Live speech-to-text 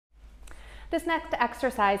This next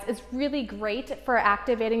exercise is really great for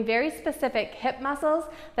activating very specific hip muscles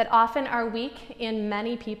that often are weak in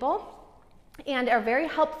many people and are very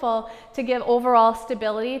helpful to give overall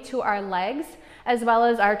stability to our legs as well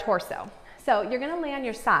as our torso. So you're going to lay on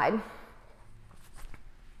your side.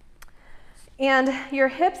 And your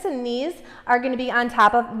hips and knees are going to be on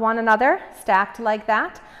top of one another, stacked like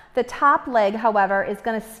that. The top leg, however, is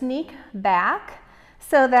going to sneak back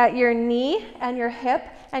so that your knee and your hip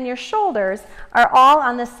and your shoulders are all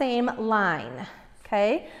on the same line,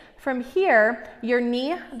 okay? From here, your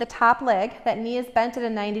knee, the top leg, that knee is bent at a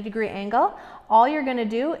 90-degree angle. All you're going to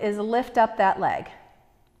do is lift up that leg.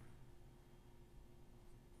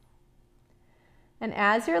 And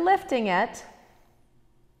as you're lifting it,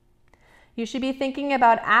 you should be thinking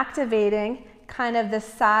about activating kind of the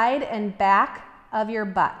side and back of your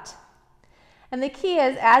butt. And the key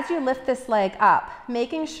is, as you lift this leg up,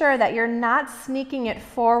 making sure that you're not sneaking it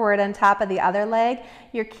forward on top of the other leg,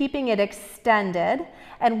 you're keeping it extended.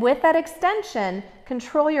 And with that extension,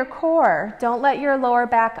 control your core. Don't let your lower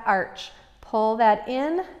back arch. Pull that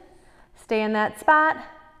in, stay in that spot,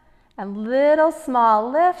 and little small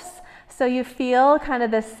lifts so you feel kind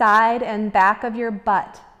of the side and back of your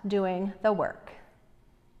butt doing the work.